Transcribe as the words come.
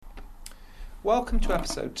Welcome to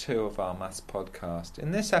episode 2 of our Maths podcast.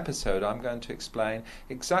 In this episode I'm going to explain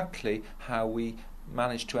exactly how we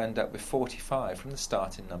managed to end up with 45 from the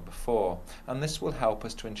starting number 4, and this will help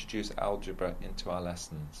us to introduce algebra into our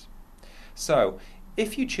lessons. So,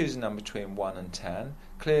 if you choose a number between 1 and 10,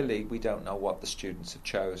 clearly we don't know what the students have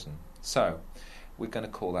chosen. So, we're going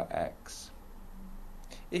to call that x.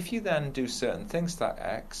 If you then do certain things to that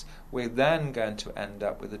x, we're then going to end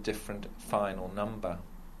up with a different final number.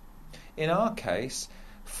 In our case,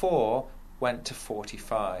 4 went to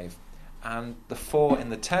 45, and the 4 in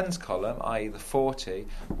the tens column, i.e. the 40,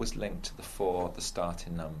 was linked to the 4, the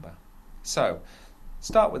starting number. So,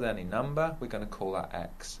 start with any number, we're going to call that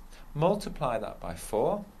x. Multiply that by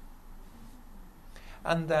 4,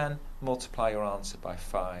 and then multiply your answer by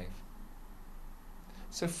 5.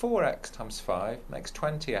 So 4x times 5 makes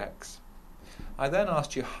 20x. I then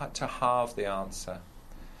asked you to halve the answer.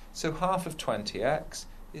 So half of 20x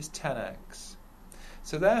is 10x.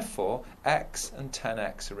 So therefore, x and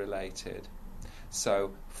 10x are related.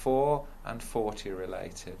 So 4 and 40 are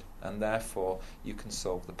related, and therefore you can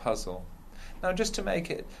solve the puzzle. Now, just to make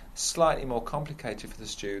it slightly more complicated for the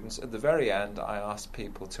students, at the very end I asked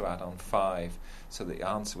people to add on 5, so the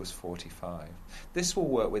answer was 45. This will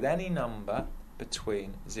work with any number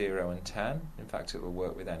between 0 and 10. In fact, it will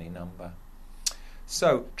work with any number.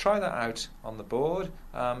 So try that out on the board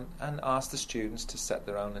and ask the students to set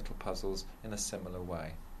their own little puzzles in a similar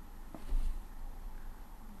way.